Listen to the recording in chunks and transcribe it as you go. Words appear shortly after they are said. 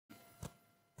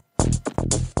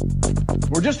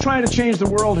We're just trying to change the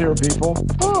world here, people.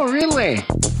 Oh, really?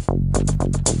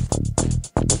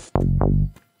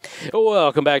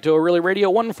 Welcome back to ORLY Radio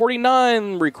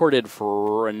 149, recorded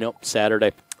for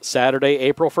Saturday,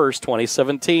 April 1st,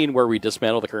 2017, where we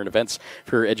dismantle the current events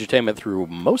for your edutainment through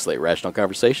mostly rational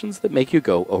conversations that make you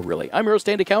go, oh, really? I'm your host,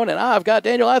 Andy Cowen, and I've got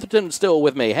Daniel Atherton still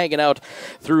with me, hanging out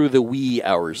through the wee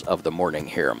hours of the morning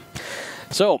here.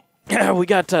 So, we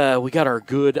got our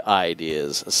good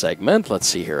ideas segment. Let's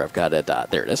see here. I've got it.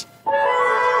 There it is.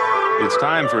 It's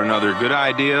time for another good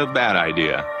idea, bad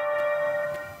idea.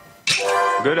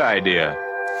 Good idea.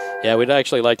 Yeah, we'd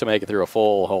actually like to make it through a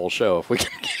whole show if we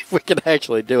can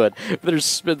actually do it.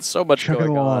 There's been so much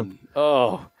going on.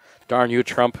 Oh, darn you,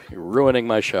 Trump! You're ruining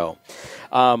my show.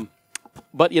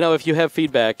 But if you have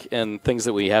feedback and things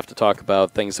that we have to talk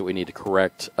about, things that we need to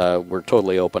correct, we're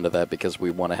totally open to that because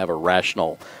we want to have a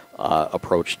rational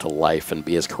approach to life and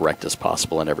be as correct as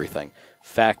possible and everything.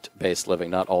 Fact-based living,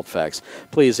 not alt facts.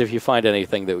 Please, if you find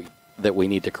anything that we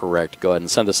need to correct, go ahead and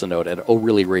send us a note at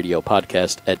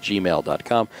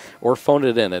orlyradiopodcast@gmail.com or phone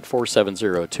it in at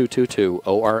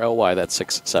 470-222-ORLY. That's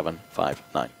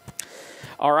 6759.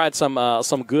 All right,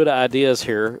 some good ideas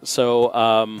here.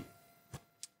 So,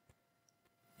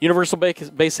 Universal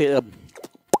Basic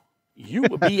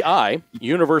UBI,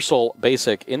 Universal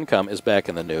Basic Income, is back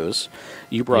in the news.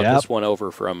 You brought this one over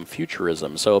from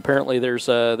Futurism. So apparently there's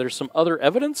some other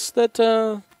evidence that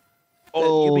UBI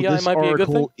this might be a good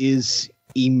thing? article is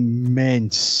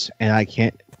immense, and I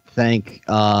can't thank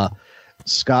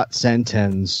Scott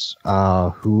Sentens,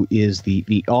 who is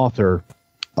the author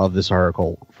of this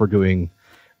article, for doing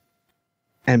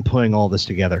and putting all this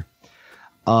together.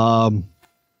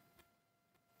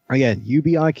 Again,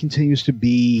 UBI continues to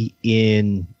be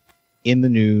in the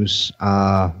news.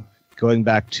 Going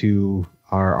back to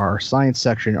our science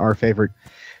section, our favorite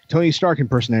Tony Stark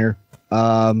impersonator,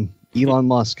 Elon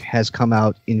Musk has come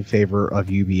out in favor of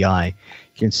UBI,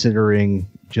 considering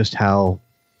just how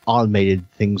automated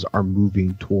things are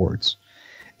moving towards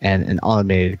and an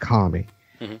automated economy.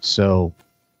 Mm-hmm. So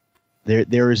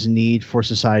there is a need for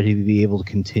society to be able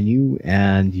to continue,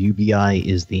 and UBI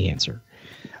is the answer.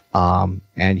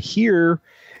 And here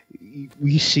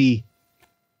we see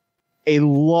a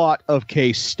lot of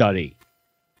case study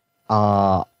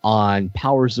on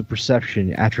powers of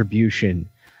perception, attribution,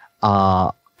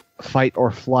 fight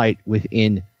or flight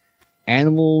within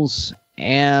animals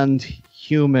and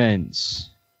humans,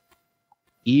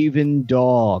 even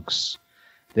dogs.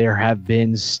 There have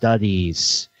been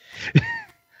studies,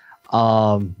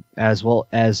 as well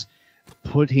as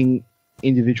putting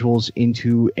individuals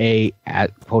into a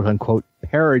quote unquote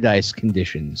paradise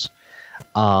conditions.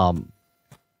 And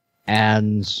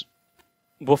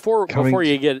before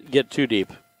you get too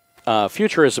deep,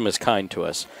 Futurism is kind to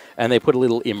us, and they put a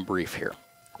little in brief here.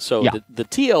 So the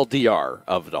TLDR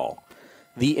of it all,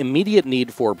 the immediate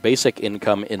need for basic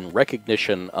income in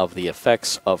recognition of the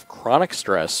effects of chronic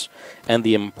stress and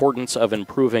the importance of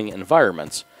improving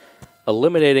environments,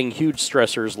 eliminating huge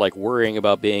stressors like worrying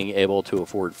about being able to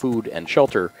afford food and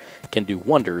shelter can do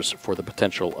wonders for the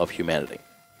potential of humanity.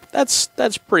 That's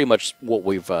pretty much what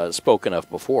we've spoken of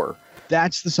before.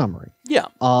 That's the summary. Yeah.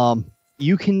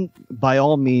 You can, by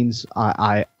all means,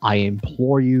 I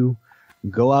implore you,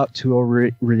 go out to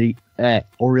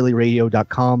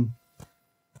ORLYRADIO.com,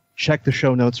 check the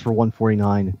show notes for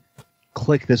 149,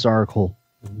 click this article,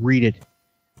 read it,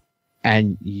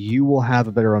 and you will have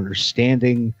a better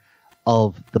understanding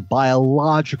of the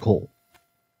biological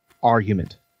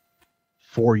argument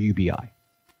for UBI.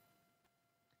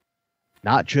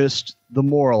 Not just the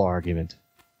moral argument,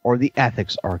 or the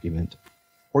ethics argument,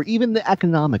 or even the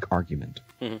economic argument.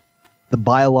 Mm-hmm. The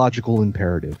biological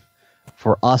imperative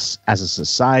for us as a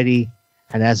society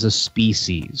and as a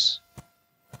species,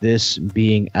 this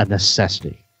being a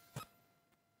necessity.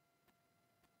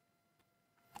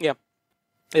 Yeah.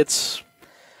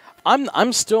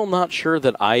 I'm still not sure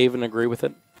that I even agree with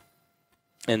it.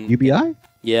 And UBI?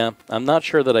 Yeah, I'm not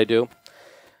sure that I do.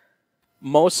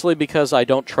 Mostly because I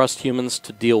don't trust humans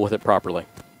to deal with it properly.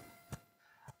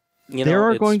 There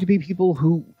are going to be people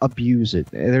who abuse it.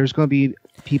 There's going to be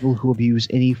people who abuse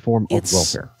any form of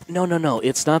welfare. No.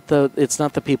 It's not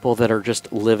the people that are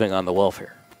just living on the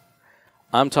welfare.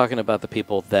 I'm talking about the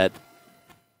people that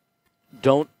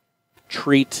don't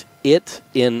treat it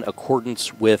in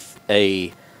accordance with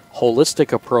a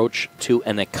holistic approach to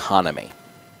an economy.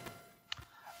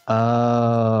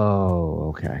 Oh,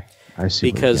 okay. I see.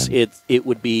 Because it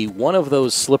would be one of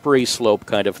those slippery slope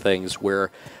kind of things where,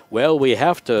 well, we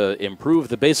have to improve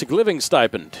the basic living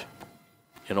stipend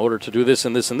in order to do this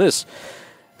and this and this.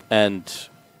 And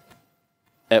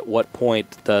at what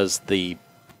point does the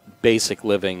basic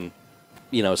living,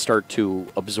 start to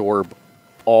absorb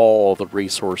all the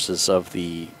resources of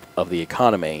the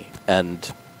economy.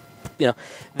 And,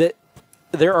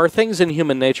 there are things in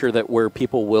human nature that where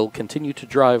people will continue to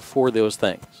drive for those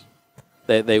things.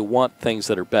 They want things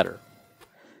that are better.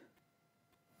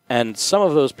 And some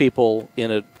of those people,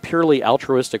 in a purely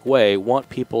altruistic way, want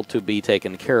people to be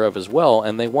taken care of as well,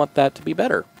 and they want that to be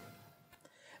better.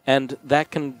 And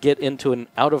that can get into an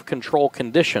out-of-control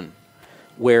condition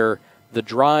where the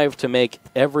drive to make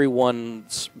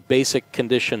everyone's basic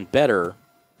condition better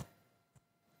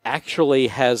actually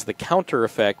has the counter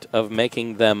effect of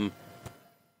making them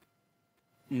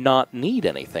not need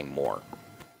anything more.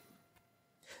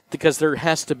 Because there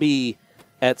has to be,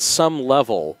 at some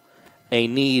level, a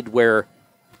need where,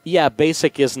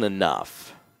 basic isn't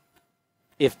enough.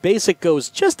 If basic goes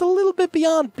just a little bit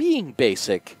beyond being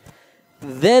basic,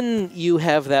 then you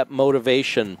have that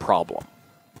motivation problem.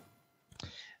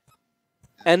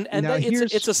 And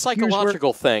it's a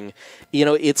psychological thing.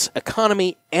 It's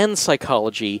economy and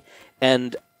psychology,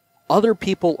 and other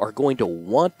people are going to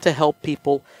want to help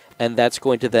people, and that's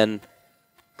going to then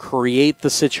create the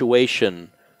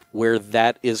situation where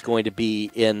that is going to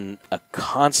be in a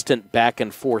constant back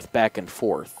and forth.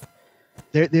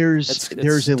 There's a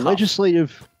tough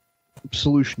legislative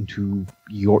solution to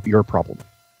your problem.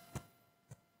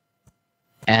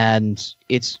 And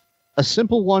it's a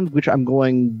simple one, which I'm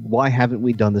going, why haven't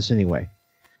we done this anyway?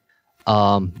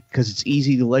 Because it's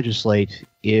easy to legislate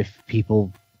if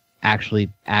people actually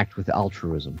act with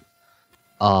altruism.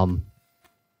 And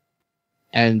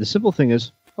the simple thing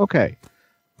is, okay,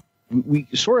 we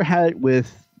sort of had it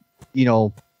with,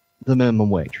 the minimum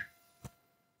wage.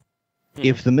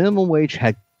 If the minimum wage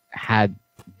had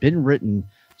been written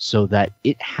so that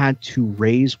it had to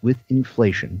raise with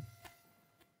inflation,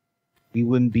 we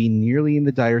wouldn't be nearly in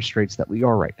the dire straits that we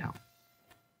are right now.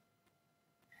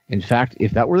 In fact,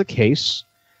 if that were the case,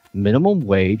 minimum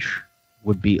wage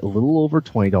would be a little over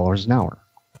 $20 an hour.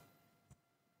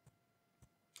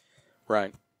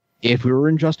 Right. If we were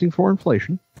adjusting for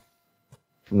inflation,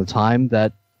 from the time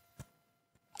that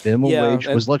minimum wage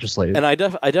was legislated. And I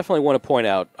definitely want to point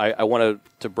out, I want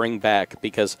to bring back,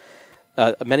 because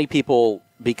many people,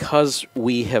 because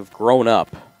we have grown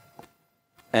up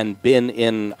and been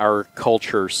in our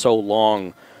culture so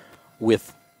long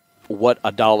with what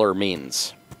a dollar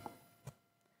means,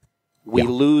 we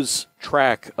lose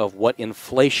track of what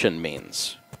inflation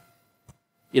means.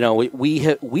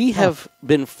 We have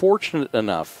been fortunate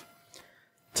enough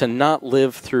to not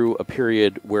live through a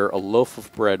period where a loaf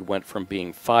of bread went from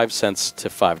being 5 cents to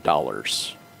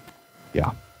 $5.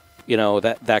 Yeah.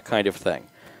 That kind of thing.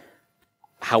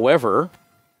 However,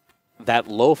 that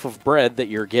loaf of bread that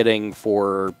you're getting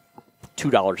for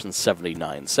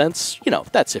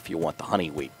 $2.79, that's if you want the honey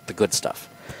wheat, the good stuff.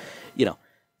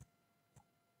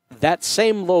 That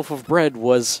same loaf of bread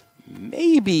was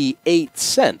maybe 8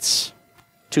 cents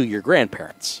to your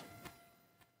grandparents.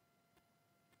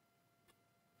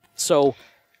 So,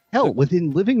 hell,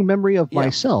 within living memory of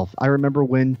myself, I remember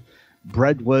when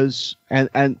bread was,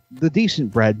 and the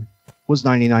decent bread was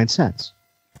 99 cents.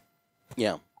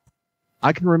 Yeah.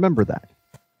 I can remember that.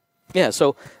 Yeah,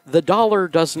 so the dollar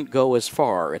doesn't go as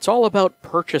far. It's all about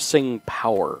purchasing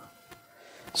power.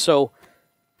 So,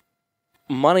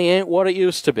 money ain't what it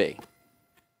used to be.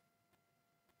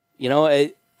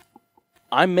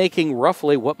 I'm making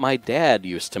roughly what my dad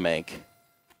used to make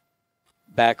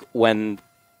back when,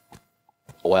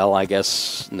 well, I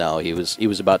guess, no, he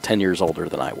was about 10 years older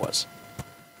than I was.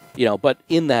 But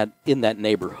in that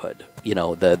neighborhood,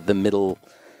 the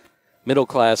middle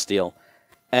class deal.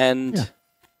 And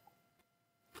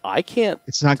I can't...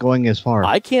 It's not going as far.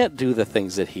 I can't do the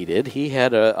things that he did. He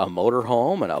had a motor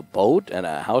home and a boat and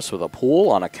a house with a pool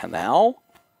on a canal.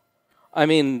 I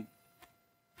mean...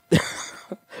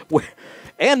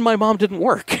 and my mom didn't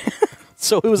work.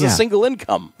 So it was a single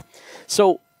income.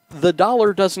 So the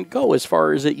dollar doesn't go as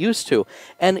far as it used to.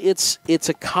 And it's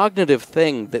a cognitive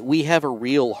thing that we have a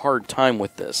real hard time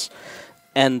with this.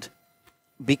 And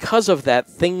because of that,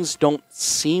 things don't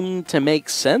seem to make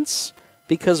sense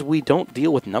because we don't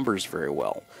deal with numbers very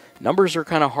well. Numbers are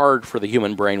kind of hard for the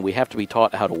human brain. We have to be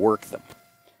taught how to work them.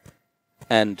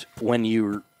 And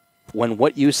when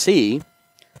what you see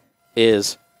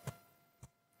is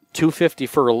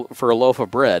 $2.50 for a loaf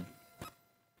of bread,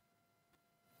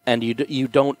 and you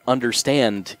don't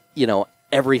understand,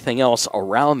 everything else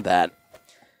around that,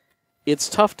 it's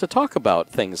tough to talk about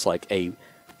things like a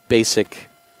basic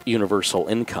universal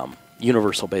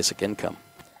basic income,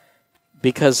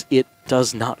 because it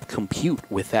does not compute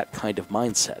with that kind of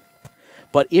mindset.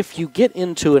 But if you get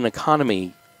into an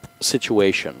economy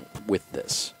situation with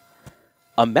this,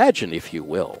 imagine, if you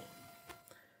will,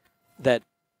 that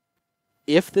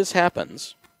if this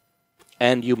happens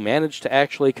and you manage to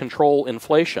actually control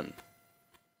inflation,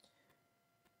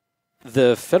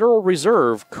 the Federal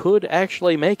Reserve could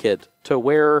actually make it to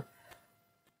where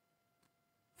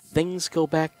things go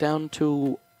back down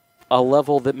to a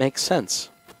level that makes sense.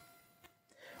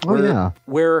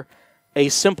 Where a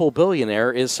simple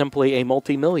billionaire is simply a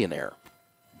multimillionaire,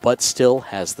 but still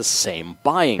has the same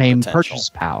buying potential. Purchase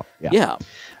power. Yeah.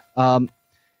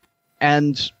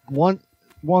 And one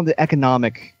of the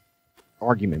economic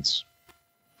arguments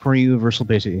for universal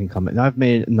basic income, and I've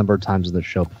made it a number of times on the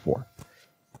show before,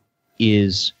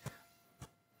 is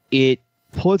it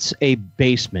puts a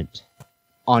basement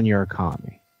on your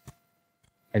economy.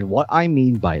 And what I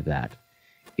mean by that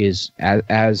is,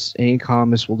 as an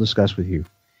economist will discuss with you,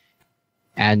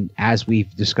 and as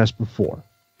we've discussed before,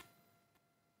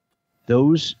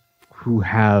 those who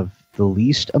have the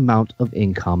least amount of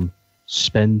income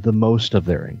spend the most of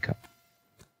their income.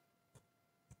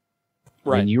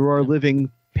 Right. When you are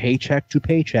living paycheck to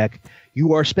paycheck,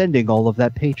 you are spending all of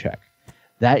that paycheck.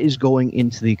 That is going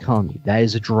into the economy. That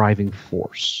is a driving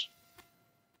force.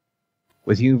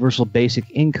 With universal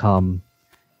basic income,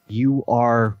 you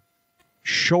are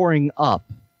shoring up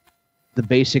the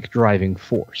basic driving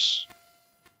force.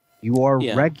 You are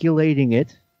regulating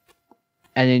it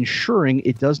and ensuring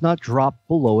it does not drop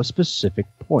below a specific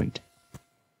point.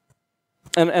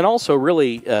 And also,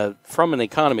 really, from an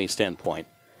economy standpoint,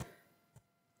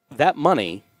 that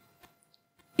money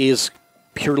is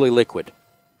purely liquid.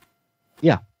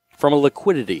 Yeah. From a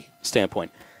liquidity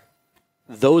standpoint,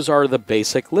 those are the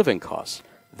basic living costs.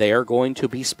 They are going to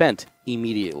be spent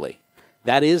immediately.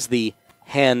 That is the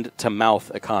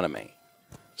hand-to-mouth economy.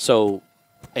 So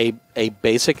a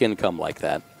basic income like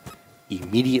that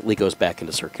immediately goes back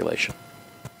into circulation.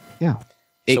 Yeah.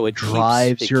 So it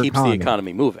drives your keeps economy. the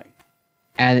economy moving.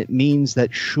 And it means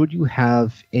that should you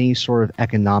have any sort of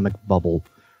economic bubble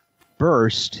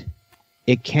burst,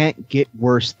 it can't get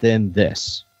worse than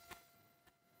this.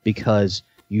 Because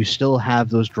you still have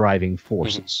those driving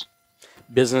forces.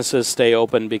 Mm-hmm. Businesses stay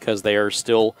open because they are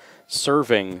still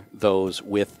serving those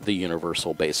with the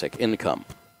universal basic income.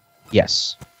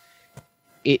 Yes.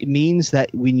 It means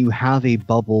that when you have a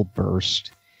bubble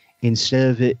burst, instead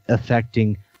of it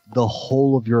affecting the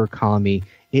whole of your economy,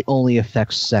 it only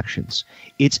affects sections.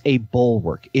 It's a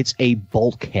bulwark. It's a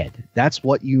bulkhead. That's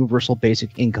what universal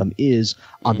basic income is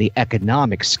on the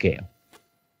economic scale.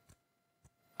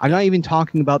 I'm not even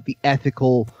talking about the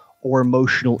ethical or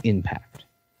emotional impact.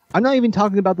 I'm not even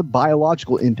talking about the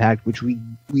biological impact, which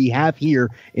we have here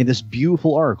in this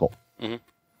beautiful article. Mm-hmm.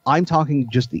 I'm talking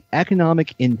just the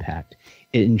economic impact.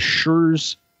 It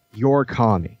ensures your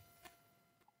economy.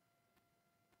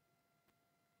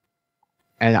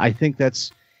 And I think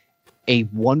that's a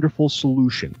wonderful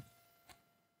solution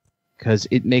because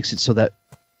it makes it so that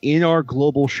in our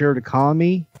global shared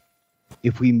economy,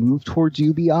 if we move towards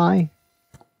UBI,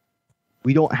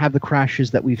 we don't have the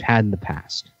crashes that we've had in the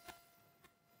past.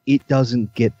 It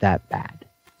doesn't get that bad.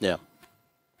 Yeah.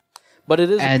 But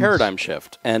it is a paradigm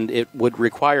shift, and it would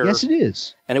require... Yes, it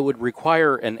is. And it would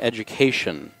require an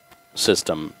education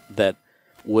system that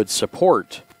would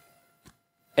support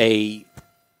a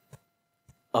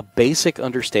basic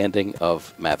understanding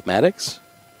of mathematics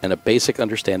and a basic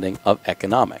understanding of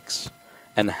economics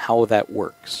and how that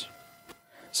works.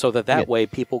 So that way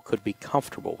people could be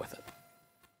comfortable with it.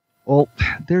 Well,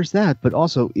 there's that, but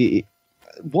also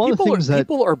one of the things that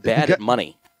people are bad at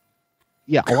money.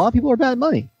 Yeah, a lot of people are bad at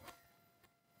money.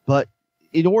 But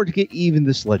in order to get even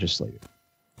this legislative,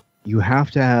 you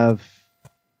have to have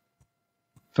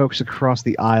folks across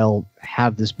the aisle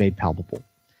have this made palpable.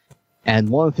 And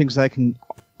one of the things that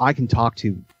I can talk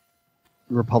to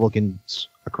Republicans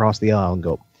across the aisle and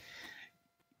go,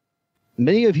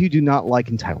 many of you do not like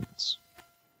entitlements.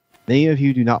 Many of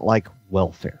you do not like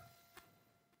welfare.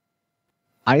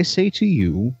 I say to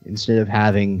you, instead of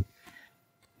having...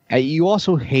 you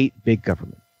also hate big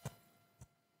government.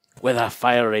 With a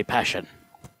fiery passion.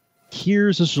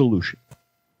 Here's a solution.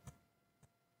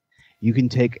 You can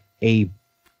take a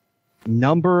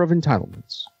number of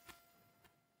entitlements,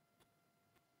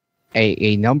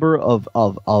 a number of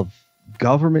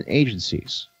government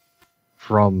agencies,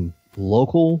 from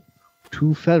local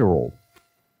to federal,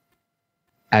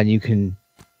 and you can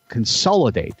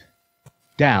consolidate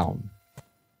down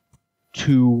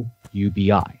to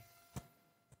UBI.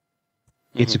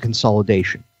 It's a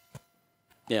consolidation.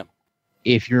 Yeah.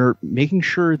 If you're making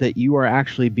sure that you are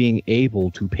actually being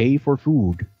able to pay for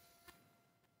food,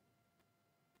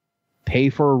 pay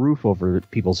for a roof over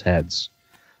people's heads,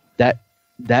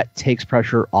 that takes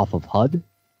pressure off of HUD.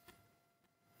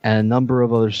 and a number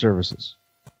of other services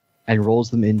and rolls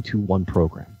them into one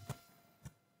program.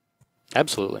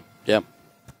 Absolutely. Yeah.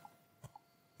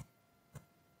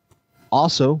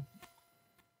 Also,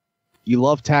 you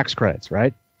love tax credits,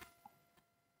 right?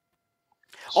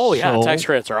 Oh, yeah. Tax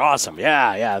credits are awesome.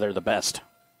 Yeah, they're the best.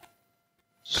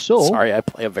 So, sorry, I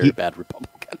play a very bad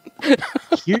Republican.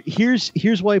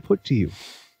 here's what I put to you.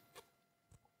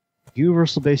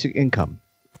 Universal basic income.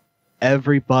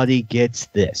 Everybody gets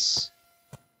this.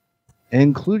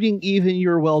 Including even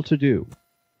your well-to-do.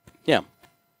 Yeah.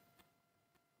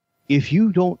 If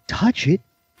you don't touch it,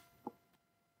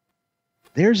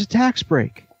 there's a tax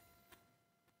break.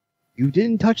 You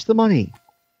didn't touch the money.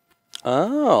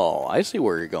 Oh, I see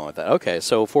where you're going with that. Okay,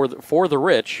 so for the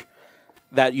rich,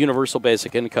 that universal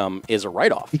basic income is a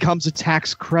write-off. Becomes a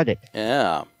tax credit.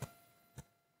 Yeah.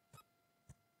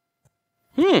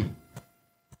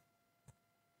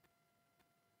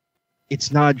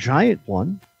 It's not a giant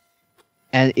one,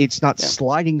 and it's not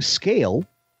sliding scale.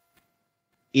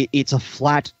 It's a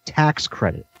flat tax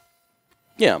credit.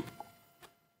 Yeah.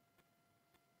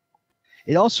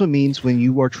 It also means when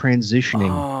you are transitioning.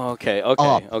 Oh,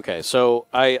 okay. So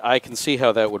I can see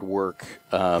how that would work,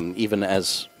 even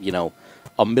as,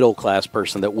 a middle-class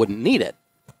person that wouldn't need it.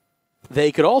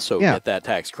 They could also get that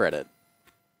tax credit.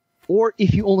 Or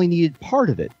if you only needed part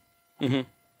of it. Mm-hmm.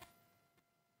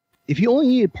 If you only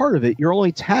needed part of it, you're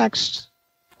only taxed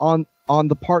on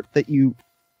the part that you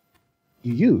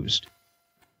used.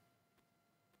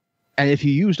 And if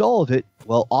you used all of it,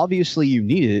 well, obviously you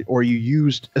needed it, or you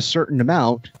used a certain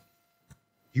amount,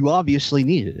 you obviously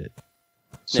needed it.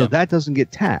 So that doesn't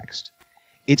get taxed.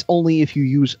 It's only if you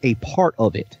use a part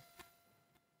of it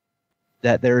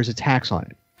that there is a tax on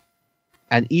it.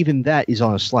 And even that is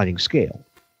on a sliding scale.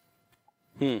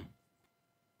 Pretty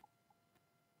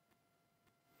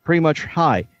much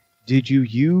high. Did you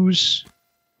use...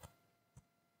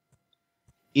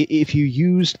 If you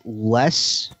used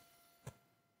less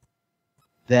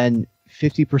than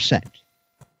 50%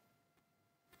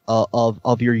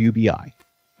 of your UBI.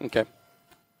 Okay.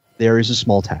 There is a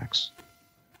small tax.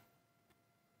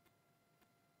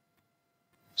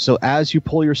 So as you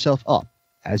pull yourself up,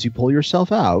 as you pull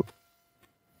yourself out,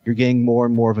 you're getting more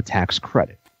and more of a tax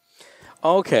credit.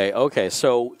 Okay.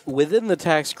 So within the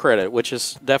tax credit, which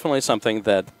is definitely something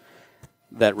that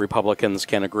Republicans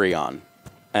can agree on,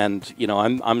 and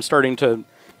I'm starting to,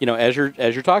 as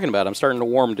you're talking about, I'm starting to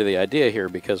warm to the idea here,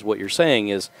 because what you're saying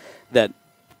is that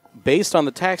based on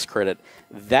the tax credit,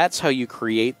 that's how you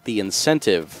create the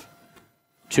incentive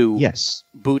to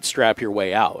bootstrap your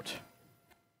way out,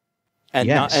 and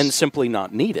and simply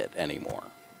not need it anymore.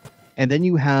 And then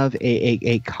you have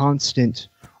a constant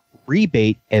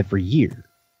rebate every year.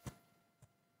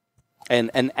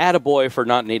 And an attaboy for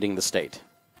not needing the state.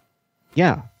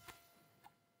 Yeah.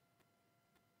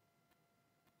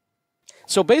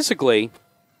 So basically,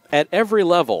 at every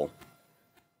level,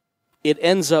 it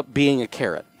ends up being a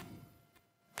carrot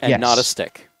and not a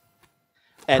stick.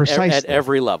 At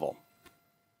every level.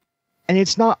 And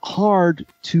it's not hard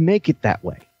to make it that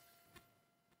way.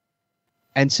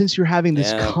 And since you're having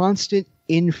this constant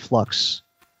influx,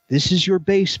 this is your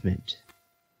basement.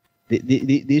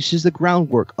 This is the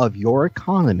groundwork of your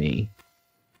economy.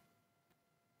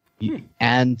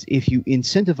 And if you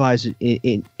incentivize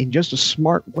it in just a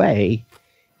smart way,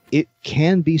 it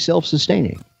can be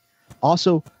self-sustaining.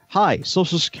 Also,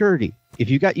 Social Security. If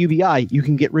you got UBI, you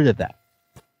can get rid of that.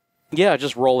 Yeah,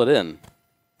 just roll it in.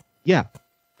 Yeah.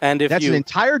 And that's an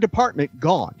entire department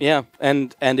gone. Yeah,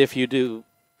 and if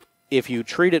you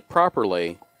treat it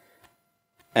properly,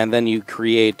 and then you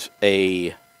create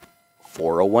a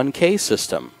 401k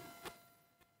system,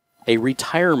 a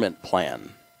retirement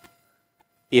plan.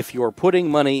 If you're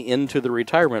putting money into the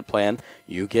retirement plan,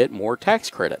 you get more tax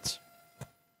credits.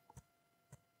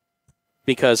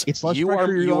 Because you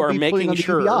are making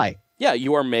sure,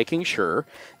 you are making sure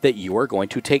that you are going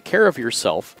to take care of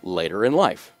yourself later in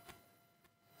life,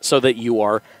 so that you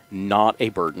are not a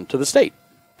burden to the state.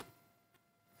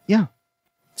 Yeah.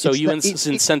 So you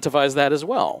incentivize that as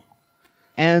well.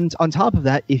 And on top of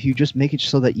that, if you just make it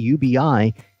so that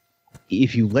UBI,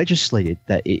 if you legislate it,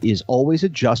 that it is always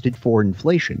adjusted for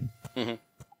inflation,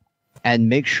 and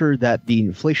make sure that the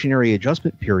inflationary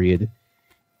adjustment period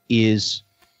is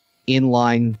in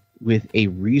line with a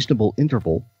reasonable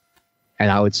interval,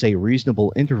 and I would say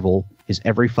reasonable interval is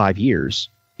every 5 years,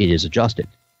 it is adjusted.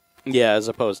 Yeah, as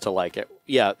opposed to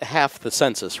half the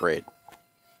census rate.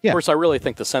 Yeah. Of course, I really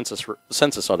think the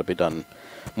census ought to be done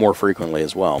more frequently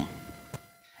as well.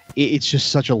 it's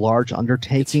just such a large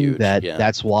undertaking huge,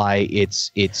 that's why it's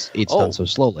done so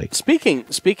slowly.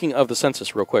 Speaking of the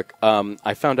census, real quick,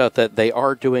 I found out that they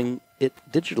are doing it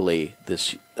digitally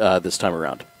this time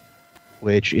around,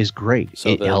 which is great. So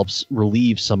it helps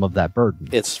relieve some of that burden.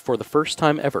 It's for the first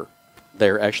time ever.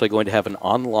 They're actually going to have an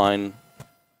online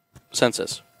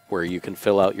census where you can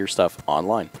fill out your stuff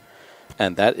online,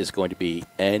 and that is going to be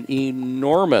an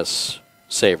enormous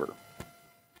saver.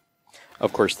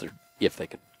 Of course, if they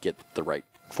could get the right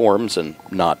forms and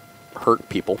not hurt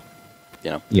people,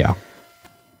 Yeah.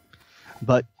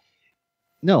 But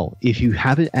no, if you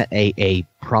have it at a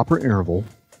proper interval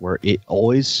where it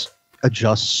always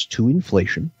adjusts to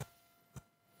inflation,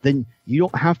 then you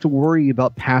don't have to worry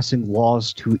about passing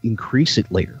laws to increase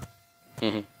it later.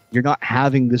 Mm-hmm. You're not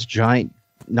having this giant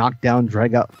knockdown,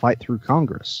 drag-out fight through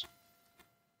Congress.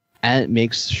 And it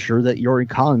makes sure that your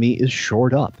economy is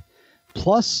shored up.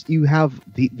 Plus, you have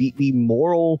the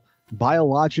moral,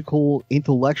 biological,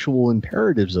 intellectual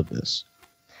imperatives of this.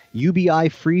 UBI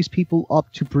frees people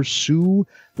up to pursue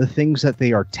the things that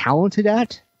they are talented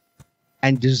at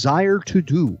and desire to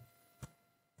do.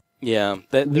 Yeah,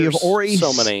 there's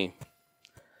so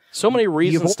many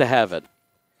reasons to have it.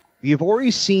 We have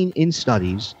already seen in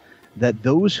studies that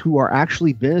those who are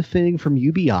actually benefiting from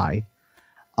UBI,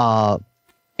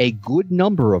 a good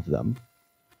number of them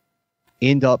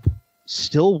end up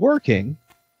still working,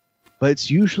 but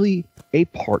it's usually a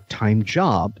part-time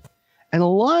job. And a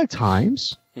lot of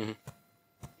times,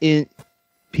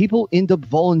 people end up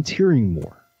volunteering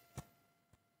more.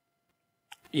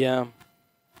 Yeah.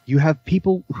 You have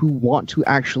people who want to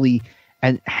actually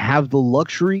and have the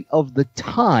luxury of the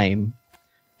time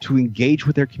to engage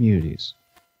with their communities.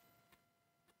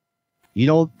 You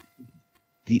know,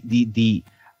 the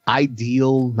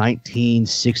ideal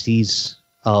 1960s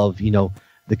of,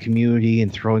 the community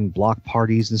and throwing block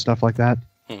parties and stuff like that.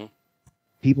 Mm-hmm.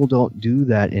 People don't do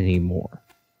that anymore.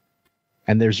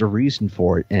 And there's a reason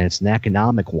for it, and it's an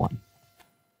economic one.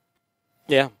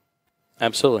 Yeah,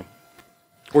 absolutely.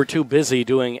 We're too busy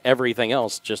doing everything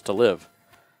else just to live.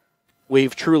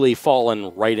 We've truly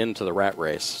fallen right into the rat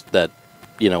race that,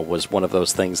 was one of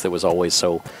those things that was always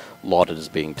so lauded as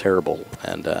being terrible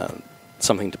and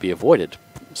something to be avoided,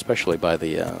 especially by in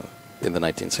the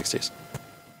 1960s.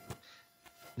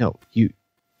 No,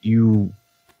 you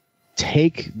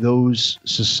take those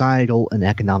societal and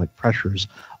economic pressures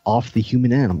off the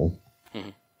human animal,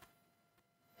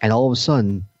 and all of a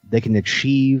sudden they can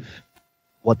achieve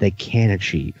what they can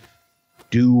achieve,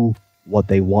 do what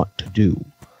they want to do.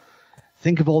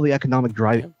 Think of all the economic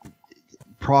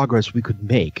progress we could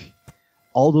make,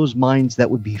 all those minds that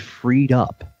would be freed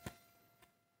up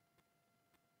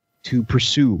to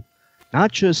pursue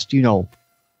not just,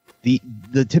 the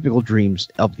typical dreams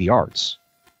of the arts,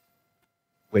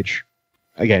 which,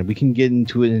 again, we can get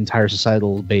into an entire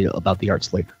societal debate about the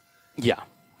arts later. Yeah.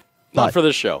 Not for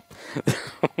this show.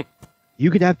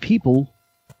 You could have people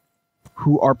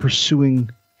who are pursuing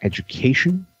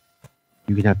education.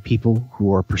 You can have people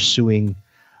who are pursuing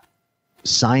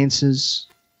sciences,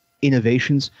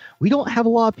 innovations. We don't have a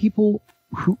lot of people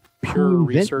who invent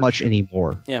research. Much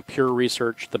anymore. Yeah, pure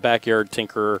research, the backyard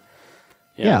tinkerer,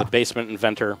 the basement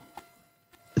inventor.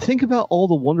 Think about all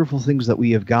the wonderful things that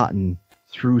we have gotten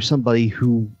through somebody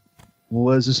who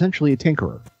was essentially a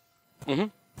tinkerer. Mm-hmm.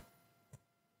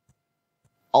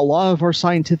 A lot of our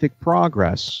scientific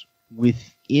progress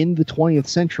within the 20th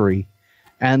century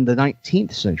and the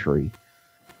 19th century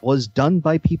was done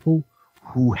by people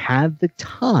who had the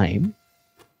time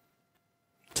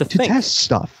to test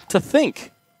stuff. To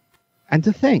think. And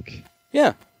to think.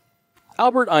 Yeah.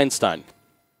 Albert Einstein.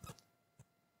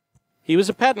 He was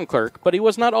a patent clerk, but he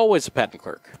was not always a patent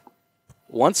clerk.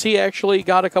 Once he actually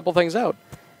got a couple things out,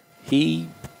 he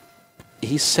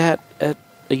sat at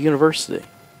a university.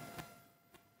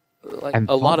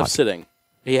 A lot of sitting.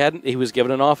 He was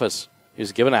given an office. He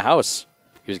was given a house.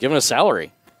 He was given a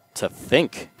salary to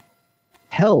think.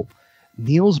 Hell,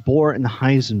 Niels Bohr and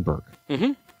Heisenberg.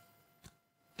 Mm-hmm.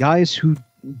 Guys who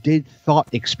did thought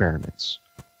experiments.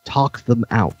 Talk them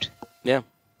out. Yeah.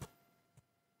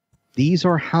 These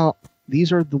are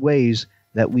the ways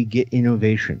that we get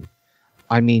innovation.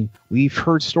 I mean, we've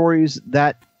heard stories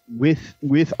that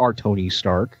with our Tony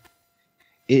Stark,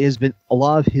 it has been a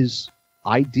lot of his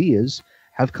ideas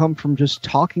have come from just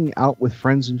talking out with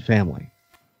friends and family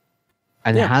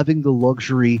and having the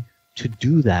luxury to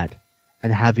do that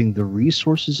and having the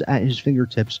resources at his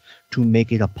fingertips to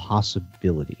make it a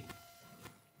possibility.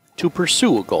 To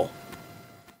pursue a goal.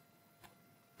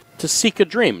 To seek a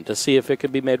dream, to see if it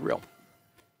could be made real.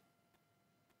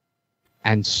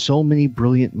 And so many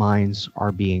brilliant minds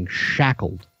are being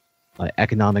shackled by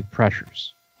economic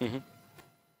pressures. Mm-hmm.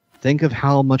 Think of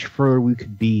how much further we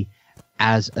could be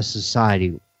as a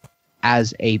society,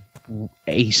 as a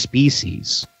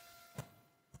species,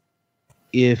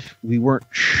 if we weren't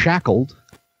shackled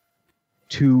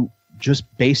to just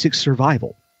basic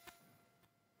survival.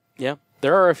 Yeah,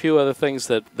 there are a few other things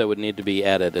that would need to be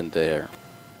added into there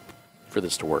for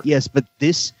this to work. Yes, but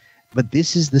this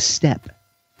is the step.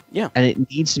 Yeah, and it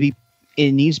needs to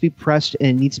be pressed, and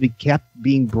it needs to be kept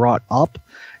being brought up,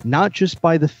 not just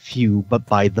by the few, but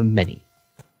by the many.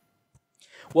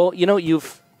 Well, you know,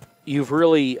 you've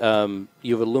really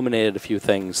you've illuminated a few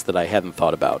things that I hadn't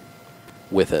thought about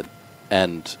with it,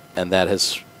 and that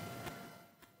has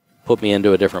put me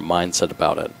into a different mindset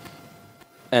about it.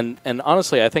 And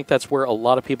honestly, I think that's where a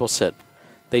lot of people sit.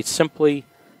 They simply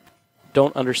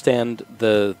don't understand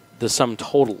the sum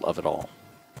total of it all.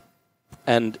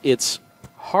 And it's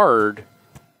hard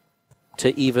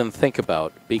to even think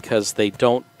about because they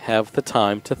don't have the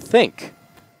time to think.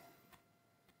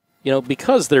 You know,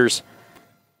 because there's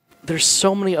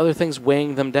so many other things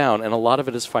weighing them down, and a lot of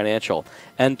it is financial.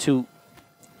 And to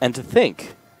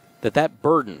think that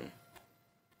burden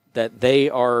that they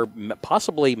are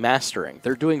possibly mastering,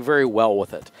 they're doing very well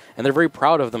with it, and they're very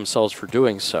proud of themselves for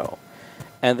doing so.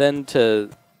 And then to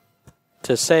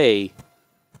say,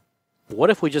 what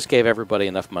if we just gave everybody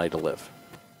enough money to live?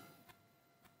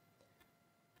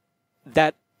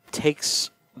 That takes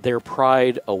their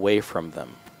pride away from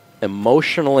them.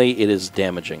 Emotionally, it is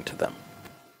damaging to them.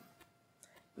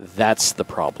 That's the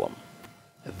problem.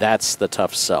 That's the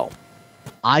tough sell.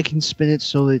 I can spin it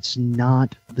so it's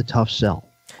not the tough sell.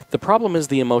 The problem is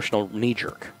the emotional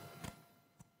knee-jerk.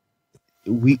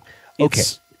 Okay.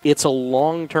 It's a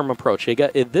long-term approach.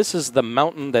 This is the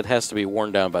mountain that has to be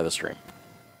worn down by the stream.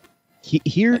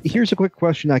 Here's a quick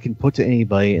question I can put to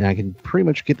anybody, and I can pretty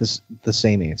much get the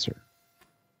same answer.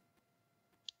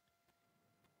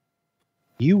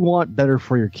 You want better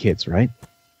for your kids, right?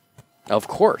 Of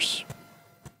course.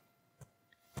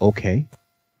 Okay.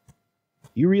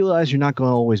 You realize you're not going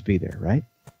to always be there, right?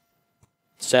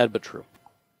 Sad but true.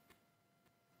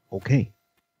 Okay.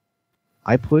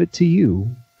 I put it to you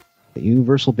that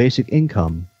universal basic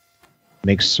income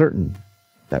makes certain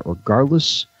that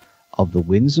regardless of the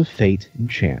winds of fate and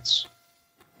chance,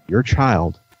 your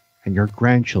child and your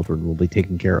grandchildren will be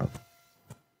taken care of.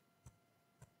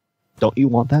 Don't you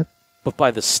want that? But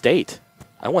by the state.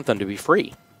 I want them to be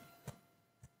free.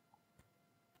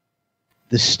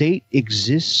 The state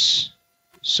exists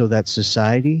so that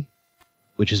society,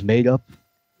 which is made up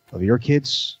of your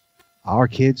kids, our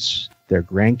kids, their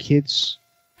grandkids,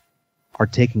 are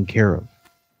taken care of.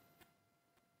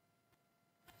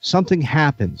 Something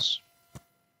happens.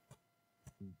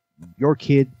 Your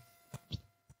kid,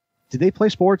 did they play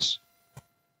sports?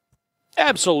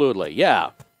 Absolutely, yeah.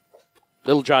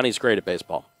 Little Johnny's great at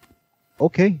baseball.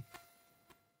 Okay.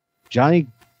 Johnny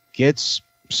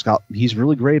he's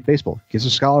really great at baseball. Gets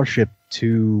a scholarship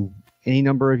to any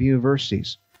number of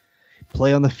universities.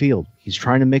 Play on the field. He's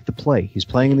trying to make the play. He's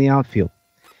playing in the outfield.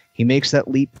 He makes that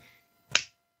leap.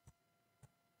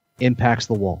 Impacts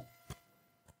the wall.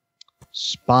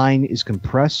 Spine is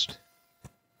compressed.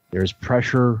 There's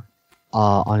pressure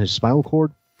on his spinal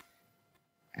cord.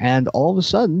 And all of a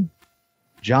sudden,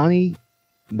 Johnny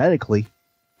medically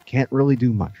can't really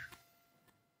do much.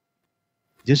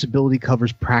 Disability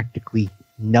covers practically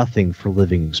nothing for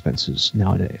living expenses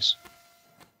nowadays.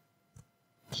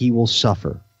 He will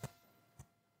suffer.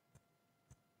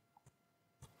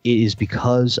 It is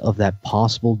because of that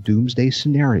possible doomsday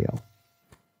scenario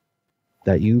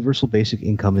that universal basic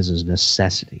income is a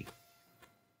necessity.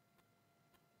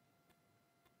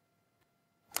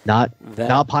 Not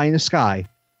pie in the sky.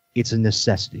 It's a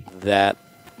necessity. That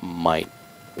might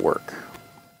work.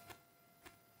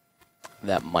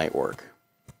 That might work.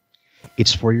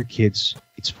 It's for your kids.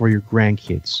 It's for your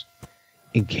grandkids.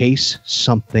 In case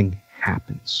something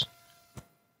happens.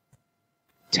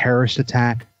 Terrorist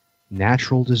attack,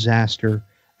 natural disaster,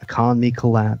 economy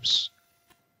collapse.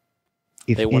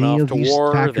 If they went off to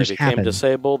war, they became happen,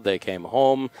 disabled, they came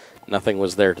home, nothing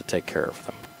was there to take care of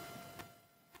them.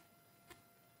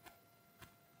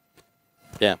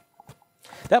 Yeah.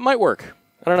 That might work.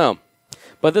 I don't know.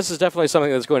 But this is definitely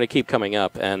something that's going to keep coming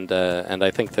up, and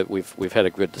I think that we've had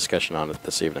a good discussion on it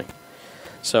this evening.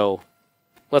 So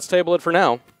let's table it for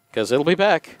now, because it'll be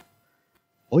back.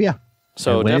 Oh, yeah.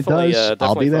 So definitely,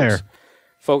 I'll be there.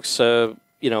 Folks, you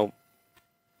know,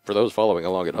 for those following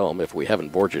along at home, if we haven't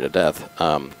bored you to death,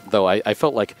 though I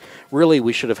felt like really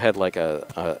we should have had like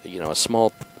a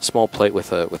small plate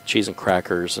with cheese and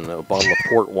crackers and a bottle of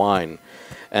port wine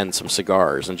and some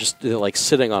cigars and just like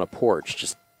sitting on a porch,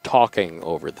 just talking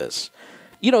over this.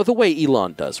 You know, the way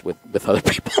Elon does with other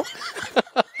people.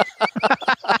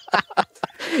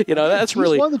 You know, that's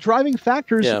really one of the driving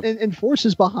factors and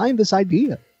forces behind this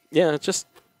idea. Yeah, it's just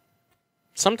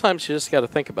sometimes you just got to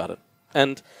think about it.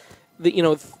 And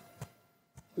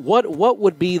what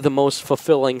would be the most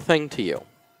fulfilling thing to you?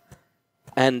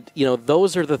 And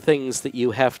those are the things that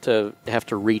you have to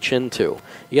reach into.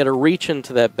 You got to reach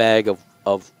into that bag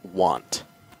of want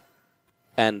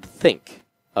and think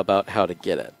about how to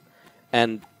get it.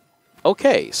 And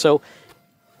okay, so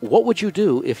what would you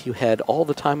do if you had all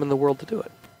the time in the world to do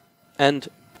it? And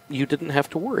you didn't have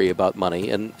to worry about money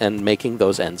and making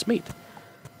those ends meet.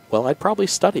 Well, I'd probably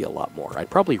study a lot more. I'd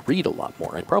probably read a lot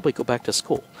more. I'd probably go back to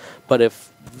school. But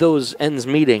if those ends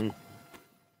meeting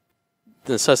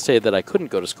necessitated that I couldn't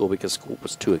go to school because school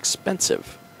was too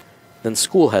expensive, then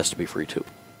school has to be free too.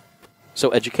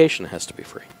 So education has to be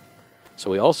free.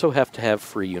 So we also have to have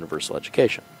free universal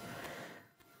education.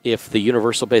 If the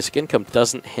universal basic income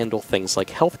doesn't handle things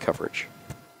like health coverage,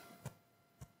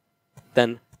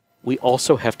 then we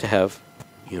also have to have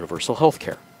universal health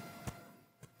care.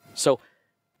 So,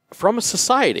 from a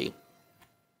society,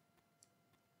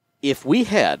 if we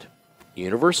had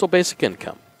universal basic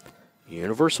income,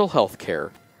 universal health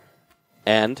care,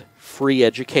 and free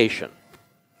education,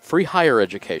 free higher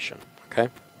education, okay?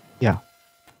 Yeah.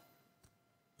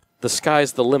 The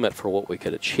sky's the limit for what we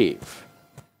could achieve.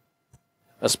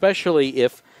 Especially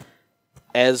if,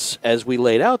 as we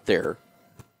laid out there,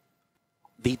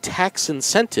 the tax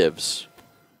incentives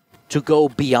to go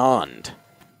beyond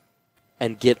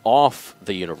and get off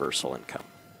the universal income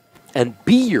and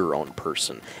be your own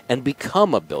person and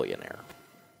become a billionaire.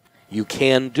 You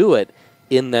can do it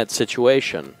in that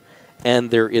situation, and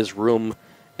there is room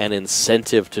and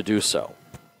incentive to do so.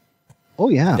 Oh,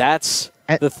 yeah. That's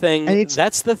the thing.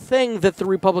 That's the thing that the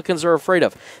Republicans are afraid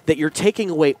of, that you're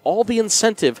taking away all the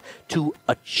incentive to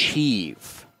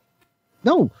achieve.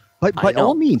 No. But by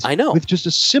all means, I know. With just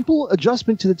a simple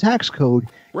adjustment to the tax code,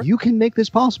 right, you can make this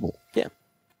possible. Yeah.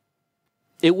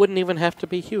 It wouldn't even have to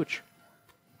be huge.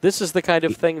 This is the kind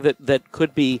of thing that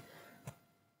could be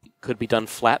done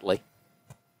flatly.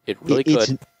 It really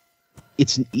could.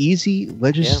 It's an easy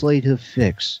legislative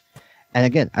fix. And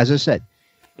again, as I said,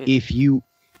 if you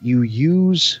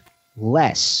use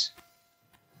less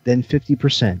than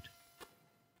 50%,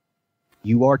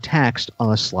 you are taxed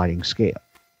on a sliding scale.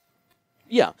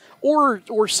 Yeah,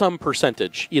 or some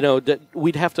percentage.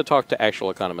 We'd have to talk to actual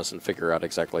economists and figure out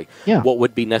exactly what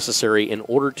would be necessary in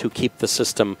order to keep the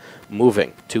system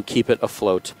moving, to keep it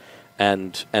afloat,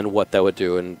 and what that would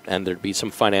do. And there'd be some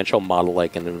financial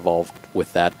modeling involved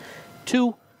with that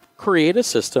to create a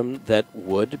system that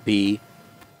would be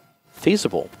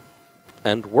feasible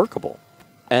and workable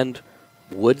and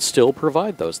would still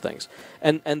provide those things.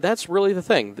 And that's really the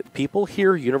thing. People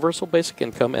hear universal basic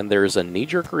income and there is a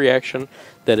knee-jerk reaction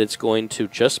that it's going to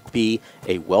just be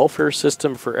a welfare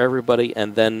system for everybody,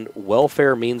 and then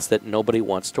welfare means that nobody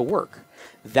wants to work.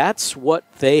 That's what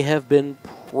they have been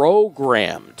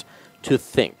programmed to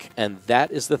think, and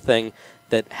that is the thing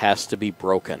that has to be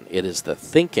broken. It is the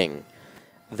thinking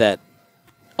that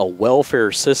a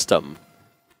welfare system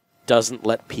doesn't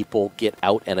let people get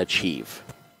out and achieve.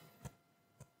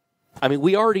 I mean,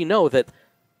 we already know that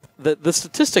the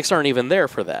statistics aren't even there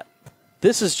for that.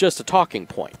 This is just a talking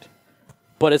point.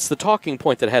 But it's the talking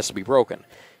point that has to be broken.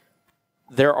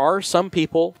 There are some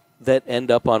people that end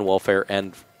up on welfare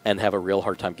and have a real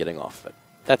hard time getting off of it.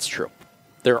 That's true.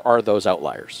 There are those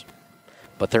outliers.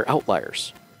 But they're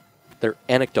outliers. They're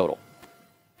anecdotal.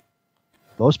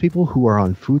 Those people who are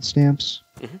on food stamps,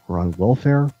 who are on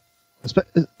welfare,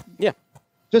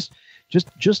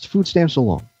 just food stamps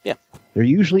alone. Yeah. They're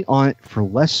usually on it for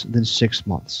less than 6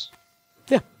 months.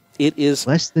 Yeah. It is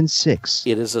less than 6.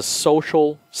 It is a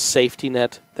social safety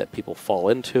net that people fall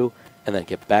into and then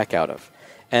get back out of.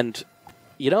 And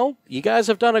you guys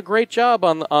have done a great job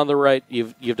on the right.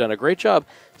 You've done a great job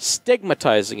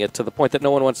stigmatizing it to the point that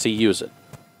no one wants to use it.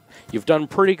 You've done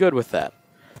pretty good with that.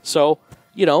 So,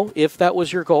 if that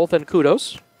was your goal, then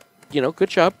kudos. Good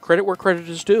job. Credit where credit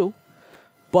is due.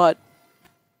 But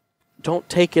don't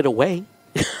take it away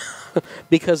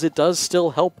because it does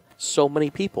still help so many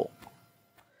people.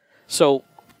 So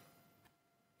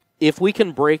if we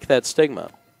can break that stigma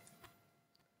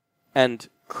and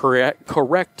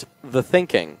correct the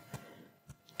thinking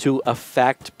to a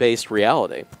fact-based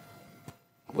reality,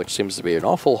 which seems to be an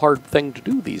awful hard thing to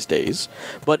do these days,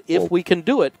 but if we can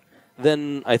do it,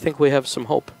 then I think we have some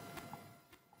hope.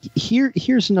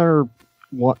 Here's another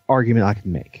argument I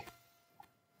can make,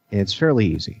 and it's fairly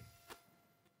easy.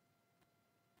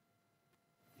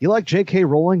 You like J.K.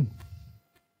 Rowling?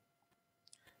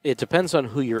 It depends on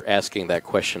who you're asking that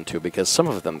question to, because some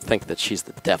of them think that she's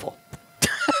the devil.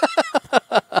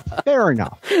 Fair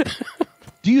enough.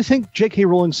 Do you think J.K.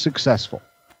 Rowling's successful?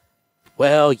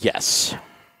 Well, yes.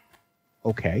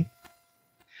 Okay.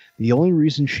 The only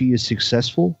reason she is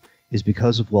successful is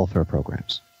because of welfare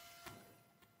programs.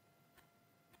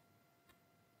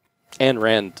 Ayn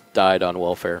Rand died on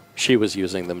welfare. She was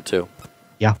using them too.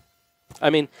 Yeah.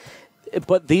 I mean,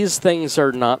 but these things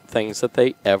are not things that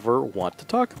they ever want to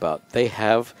talk about. They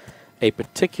have a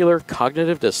particular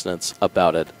cognitive dissonance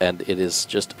about it, and it is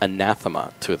just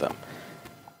anathema to them.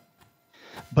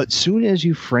 But soon as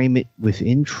you frame it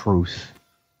within truth,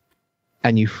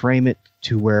 and you frame it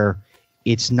to where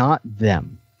it's not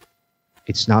them,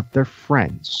 it's not their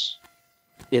friends,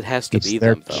 it has to be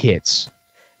their them, though. Kids.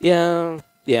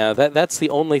 Yeah, that's the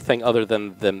only thing other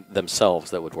than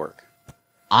themselves that would work.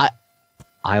 I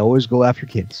always go after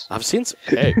kids. I've seen some,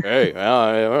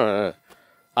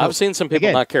 I've seen some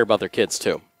people not care about their kids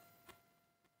too.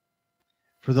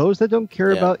 For those that don't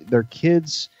care about their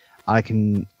kids, I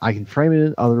can frame it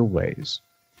in other ways.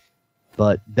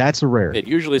 But that's a rarity. It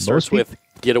usually starts with,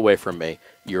 get away from me.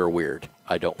 You're weird.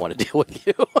 I don't want to deal with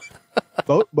you.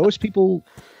 Most people,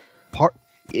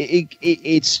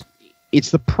 it's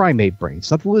the primate brain.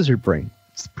 It's not the lizard brain.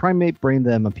 It's the primate brain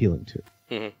that I'm appealing to.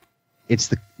 Mm-hmm.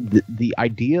 It's the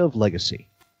idea of legacy,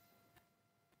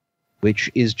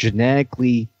 which is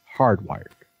genetically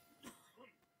hardwired.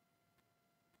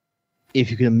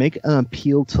 If you can make an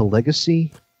appeal to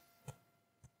legacy,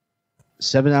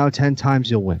 7 out of 10 times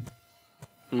you'll win.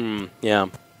 Yeah.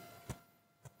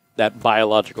 That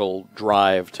biological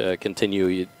drive to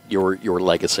continue your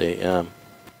legacy. That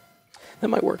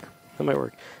might work.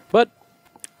 But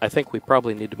I think we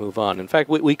probably need to move on. In fact,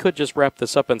 we could just wrap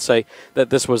this up and say that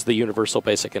this was the universal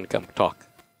basic income talk.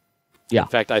 Yeah. In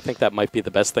fact, I think that might be the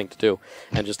best thing to do,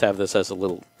 and just have this as a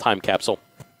little time capsule.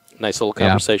 Nice little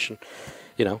conversation.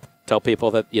 Yeah. Tell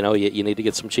people that, you need to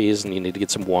get some cheese and you need to get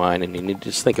some wine and you need to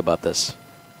just think about this.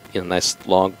 Nice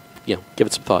long, give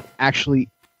it some thought. Actually,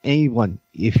 anyone,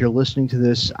 if you're listening to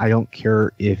this, I don't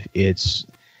care if it's,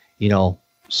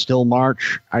 still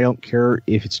March. I don't care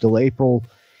if it's still April.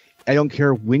 I don't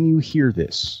care when you hear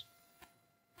this.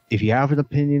 If you have an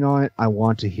opinion on it, I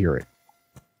want to hear it.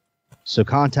 So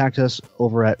contact us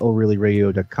over at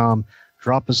ORLYRADIO.com.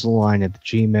 Drop us a line at the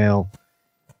Gmail.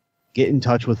 Get in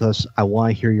touch with us. I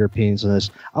want to hear your opinions on this.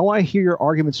 I want to hear your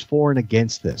arguments for and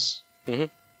against this. Mm-hmm.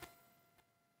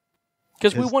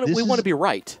 Because we want to be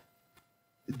right.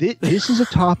 This is a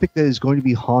topic that is going to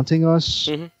be haunting us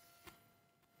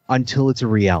until it's a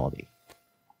reality.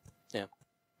 Yeah,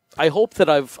 I hope that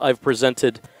I've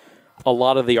presented a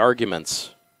lot of the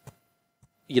arguments,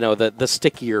 the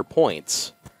stickier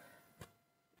points,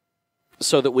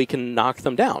 so that we can knock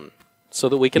them down, so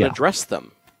that we can address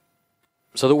them,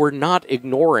 so that we're not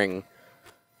ignoring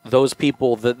those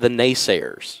people, the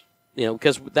naysayers.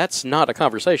 Because that's not a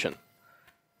conversation.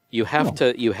 You have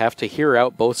to hear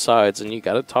out both sides, and you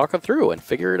got to talk it through and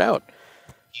figure it out.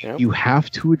 You have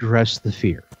to address the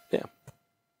fear. Yeah,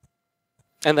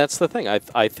 and that's the thing.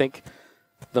 I think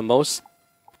the most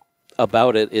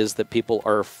about it is that people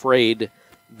are afraid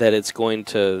that it's going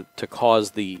to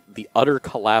cause the utter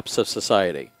collapse of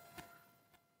society,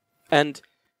 and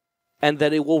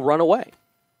that it will run away.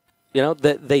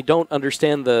 That they don't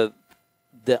understand the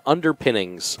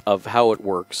underpinnings of how it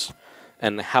works.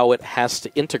 And how it has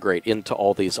to integrate into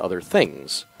all these other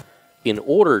things in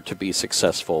order to be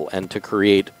successful and to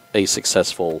create a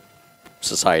successful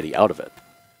society out of it.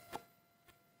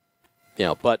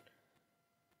 But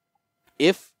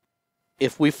if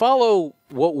we follow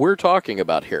what we're talking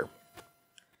about here,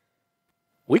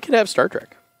 we could have Star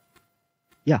Trek.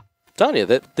 Yeah, I'm telling you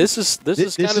that this is kind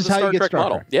of the Star Trek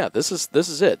model. Trek. Yeah, this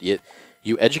is it.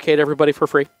 You educate everybody for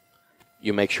free.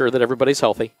 You make sure that everybody's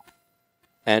healthy.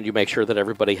 And you make sure that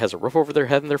everybody has a roof over their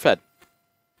head and they're fed.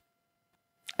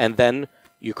 And then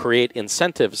you create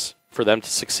incentives for them to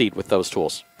succeed with those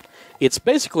tools. It's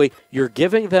basically you're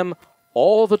giving them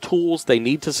all the tools they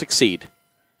need to succeed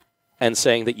and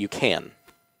saying that you can.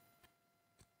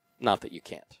 Not that you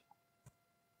can't.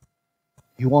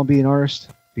 You want to be an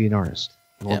artist? Be an artist.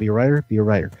 You want to be a writer? Be a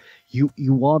writer. You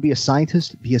want to be a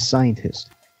scientist? Be a scientist.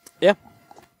 Yeah.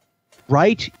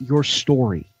 Write your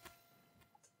story.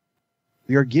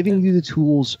 We are giving you the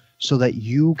tools so that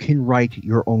you can write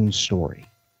your own story.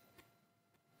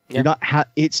 You're not.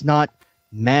 It's not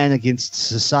man against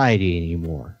society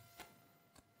anymore.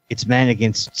 It's man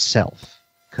against self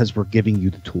because we're giving you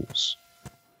the tools.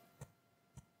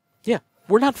 Yeah,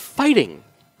 we're not fighting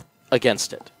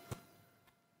against it.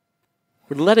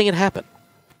 We're letting it happen.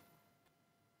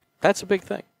 That's a big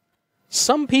thing.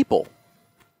 Some people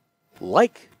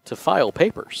like to file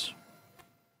papers.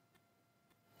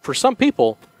 For some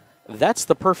people, that's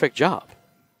the perfect job.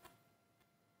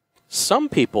 Some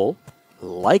people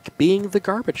like being the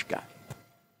garbage guy.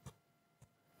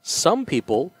 Some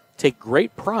people take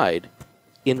great pride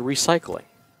in recycling.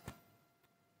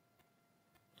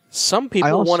 Some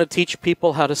people want to teach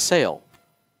people how to sail.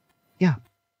 Yeah.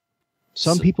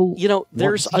 Some people,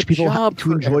 there's a people job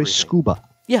to enjoy everything. scuba.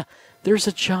 Yeah, there's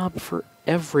a job for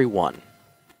everyone.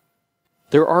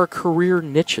 There are career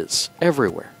niches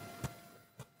everywhere.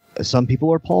 Some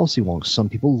people are policy wonks. Some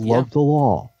people love the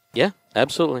law. Yeah,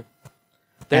 absolutely.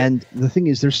 And the thing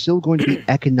is, there's still going to be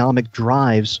economic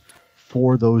drives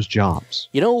for those jobs.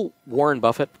 You know Warren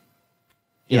Buffett?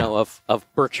 You know, of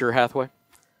Berkshire Hathaway?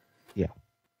 Yeah.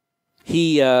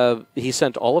 He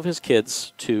sent all of his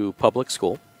kids to public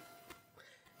school.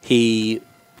 He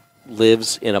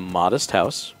lives in a modest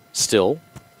house, still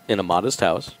in a modest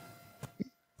house.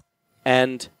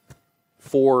 And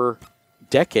for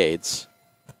decades,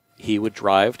 he would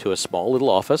drive to a small little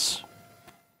office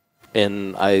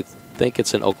I think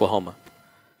it's in Oklahoma.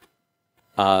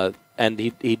 And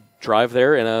he'd drive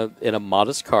there in a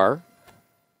modest car.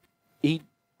 He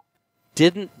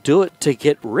didn't do it to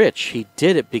get rich. He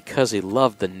did it because he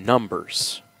loved the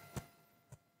numbers.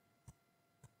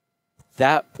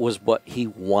 That was what he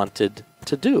wanted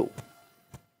to do.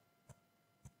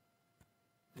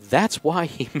 That's why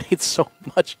he made so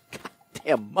much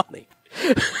goddamn money.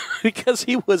 Because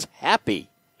he was happy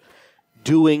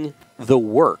doing the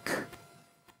work.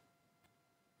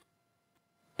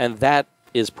 And that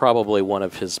is probably one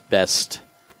of his best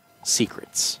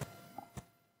secrets.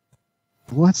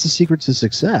 Well, that's the secret to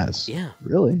success. Yeah.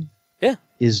 Really. Yeah.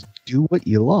 Is do what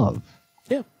you love.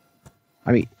 Yeah.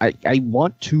 I mean, I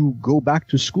want to go back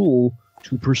to school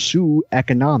to pursue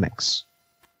economics.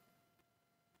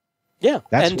 Yeah.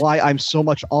 That's why I'm so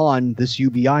much on this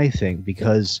UBI thing,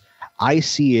 because I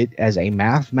see it as a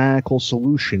mathematical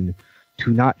solution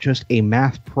to not just a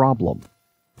math problem.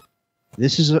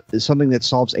 This is something that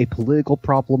solves a political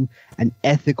problem, an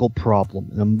ethical problem,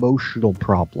 an emotional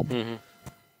problem. Mm-hmm.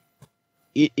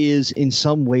 It is, in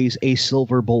some ways, a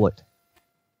silver bullet.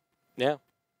 Yeah.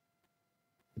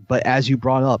 But as you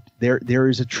brought up, there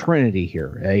is a trinity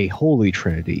here, a holy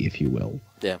trinity, if you will.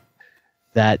 Yeah.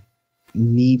 That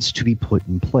needs to be put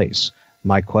in place.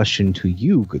 My question to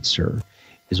you, good sir,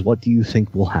 is what do you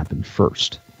think will happen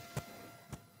first?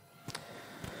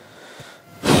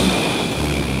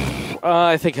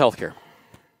 I think healthcare.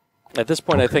 At this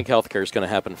point, I think healthcare is going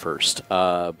to happen first.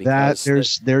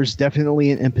 Because there's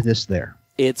definitely an impetus there.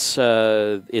 It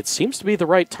seems to be the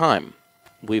right time.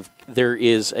 There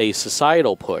is a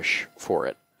societal push for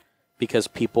it because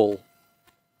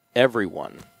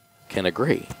everyone can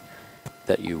agree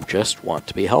that you just want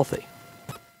to be healthy.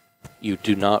 You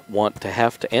do not want to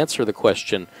have to answer the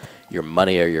question, your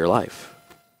money or your life.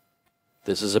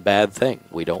 This is a bad thing.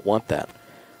 We don't want that.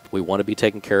 We want to be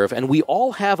taken care of. And we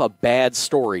all have a bad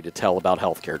story to tell about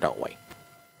healthcare, don't we?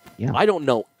 Yeah. I don't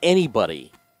know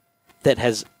anybody that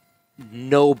has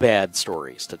no bad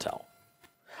stories to tell.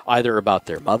 Either about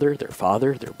their mother, their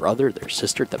father, their brother, their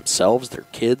sister, themselves, their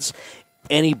kids,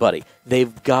 anybody.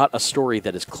 They've got a story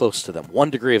that is close to them. 1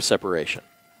 degree of separation.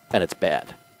 And it's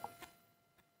bad.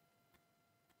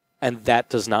 And that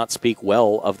does not speak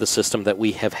well of the system that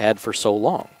we have had for so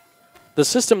long. The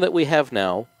system that we have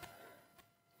now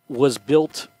was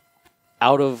built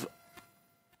out of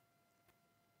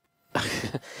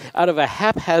a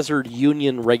haphazard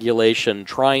union regulation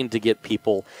trying to get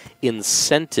people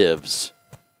incentives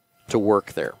to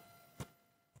work there.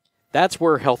 That's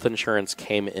where health insurance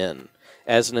came in,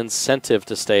 as an incentive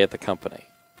to stay at the company.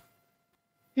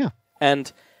 Yeah.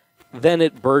 And then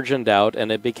it burgeoned out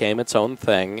and it became its own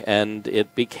thing, and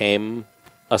it became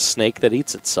a snake that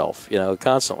eats itself,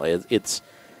 constantly.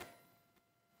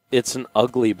 It's an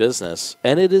ugly business,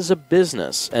 and it is a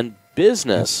business, and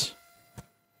business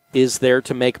is there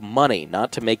to make money,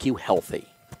 not to make you healthy.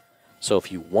 So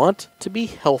if you want to be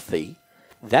healthy,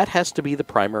 that has to be the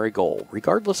primary goal,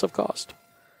 regardless of cost.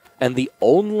 And the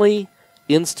only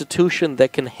institution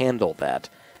that can handle that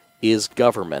is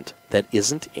government that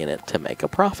isn't in it to make a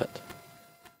profit.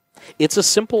 It's a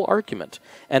simple argument,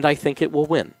 and I think it will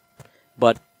win.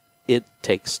 But it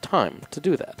takes time to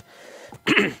do that.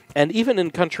 And even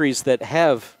in countries that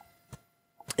have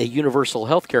a universal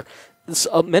health care,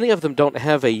 many of them don't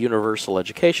have a universal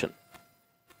education,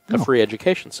 a free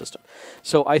education system.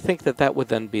 So I think that would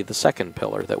then be the second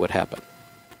pillar that would happen.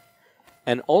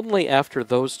 And only after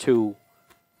those two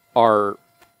are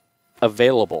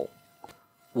available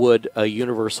would a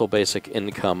universal basic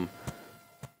income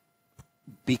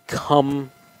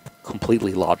become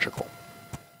completely logical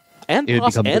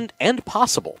and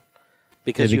possible,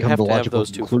 because you have to have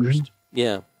those two first.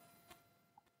 Yeah.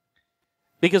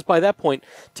 Because by that point,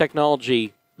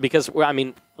 technology,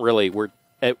 really, we're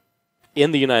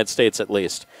in the United States at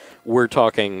least, we're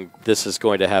talking this is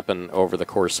going to happen over the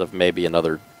course of maybe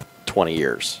another 20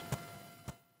 years.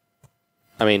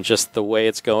 I mean, just the way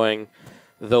it's going,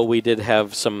 though we did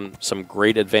have some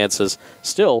great advances,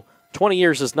 still, 20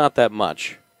 years is not that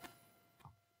much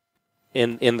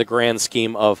in the grand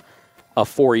scheme of a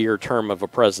 4-year term of a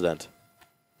president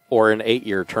or an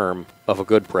 8-year term of a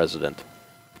good president.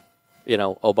 You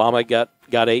know, Obama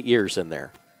got 8 years in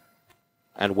there.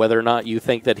 And whether or not you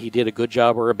think that he did a good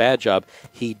job or a bad job,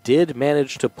 he did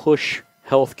manage to push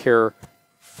healthcare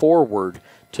forward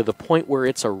to the point where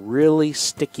it's a really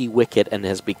sticky wicket and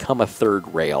has become a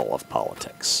third rail of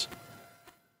politics.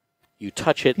 You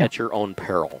touch it at your own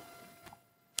peril.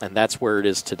 And that's where it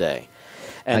is today.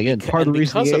 And again, part of the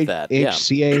reason the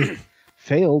HCA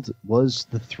failed was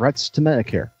the threats to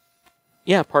Medicare.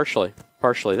 Yeah, partially.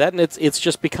 That, and it's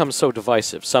just become so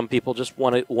divisive. Some people just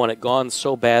want it gone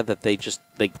so bad that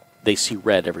they see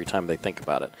red every time they think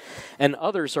about it, and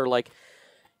others are like,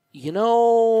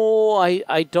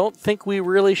 I don't think we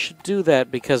really should do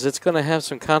that because it's going to have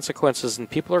some consequences and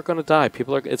people are going to die.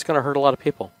 It's going to hurt a lot of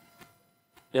people.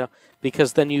 Yeah,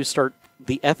 because then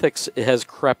the ethics has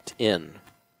crept in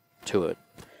to it,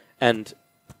 and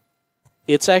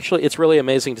it's really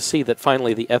amazing to see that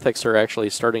finally the ethics are actually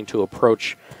starting to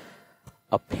approach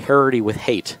a parity with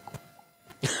hate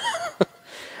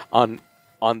on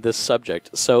this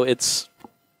subject. So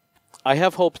I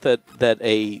have hope that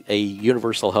a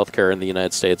universal healthcare in the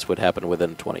United States would happen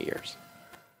within 20 years.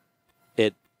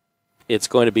 It's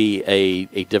going to be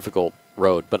a difficult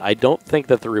road, but I don't think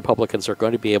that the Republicans are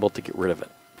going to be able to get rid of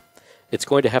it. It's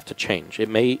going to have to change. It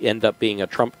may end up being a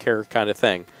Trump care kind of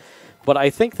thing, but I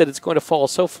think that it's going to fall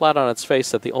so flat on its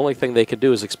face that the only thing they could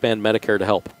do is expand Medicare to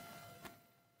help.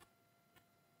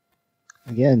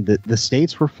 Again, the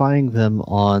states were fighting them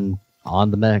on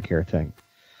the Medicare thing.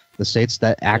 The states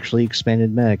that actually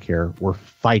expanded Medicare were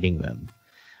fighting them.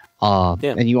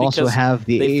 And you also have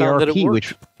the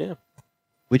AARP,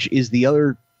 which is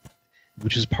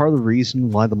part of the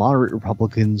reason why the moderate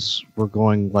Republicans were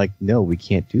going like, no, we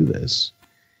can't do this.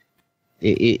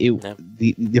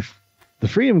 The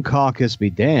Freedom Caucus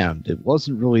be damned. It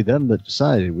wasn't really them that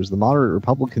decided. It was the moderate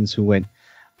Republicans who went,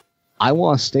 I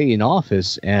want to stay in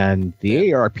office, and the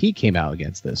AARP came out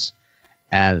against this.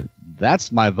 And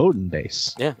that's my voting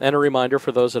base. Yeah, and a reminder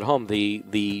for those at home,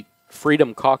 the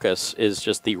Freedom Caucus is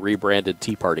just the rebranded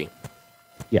Tea Party.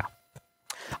 Yeah.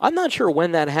 I'm not sure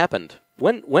when that happened.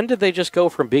 When did they just go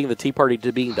from being the Tea Party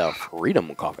to being the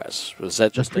Freedom Caucus? Was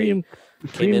that just the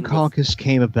Freedom Caucus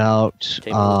came about,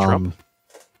 Trump?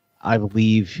 I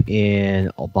believe, in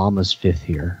Obama's 5th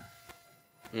year.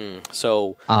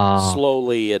 So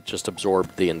slowly it just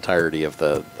absorbed the entirety of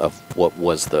what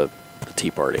was the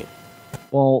Tea Party.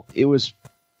 Well, it was.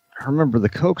 I remember the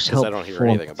Kochs helped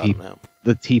form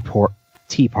the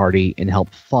Tea Party and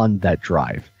helped fund that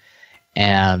drive,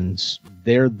 and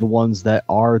they're the ones that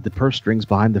are the purse strings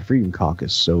behind the Freedom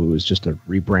Caucus. So it was just a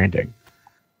rebranding.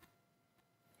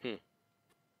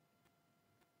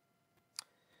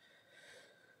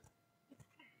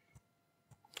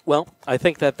 Well, I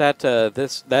think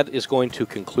that is going to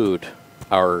conclude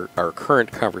our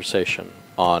current conversation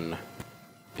on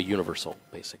the universal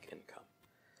basic income.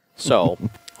 So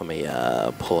let me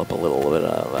pull up a little bit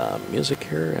of music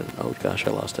here, and oh gosh, I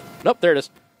lost it. Nope, there it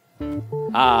is.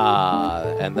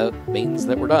 And that means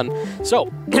that we're done.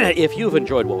 So, if you've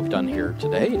enjoyed what we've done here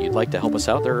today and you'd like to help us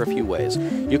out, there are a few ways.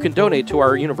 You can donate to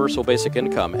our Universal Basic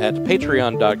Income at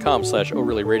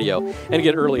patreon.com/ORLYRadio and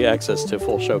get early access to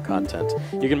full show content.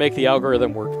 You can make the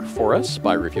algorithm work for us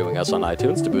by reviewing us on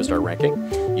iTunes to boost our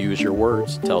ranking. Use your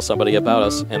words, tell somebody about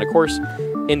us, and of course,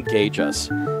 engage us.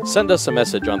 Send us a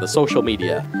message on the social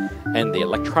media and the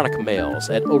electronic mails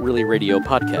at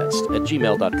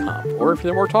orlyradiopodcast@gmail.com. Or if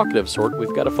you're the more talkative sort,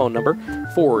 we've got a phone number,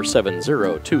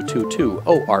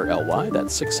 470-222-ORLY.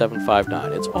 That's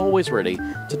 6759. It's always ready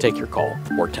to take your call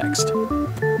or text.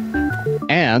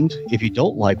 And if you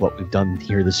don't like what we've done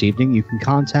here this evening, you can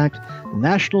contact the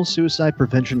National Suicide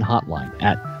Prevention Hotline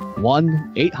at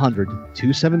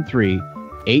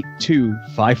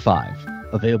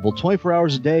 1-800-273-8255. Available 24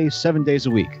 hours a day, 7 days a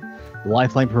week. The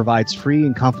Lifeline provides free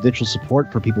and confidential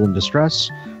support for people in distress,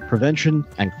 prevention,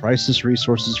 and crisis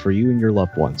resources for you and your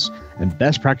loved ones, and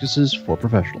best practices for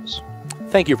professionals.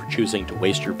 Thank you for choosing to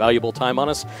waste your valuable time on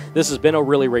us. This has been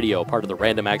O'Reilly Radio, part of the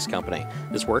Random Acts Company.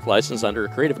 This work licensed under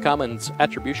Creative Commons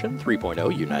Attribution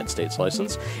 3.0 United States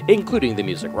license, including the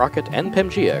music Rocket and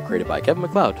Pangea, created by Kevin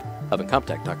MacLeod of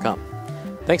Incompetech.com.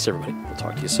 Thanks, everybody. We'll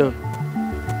talk to you soon.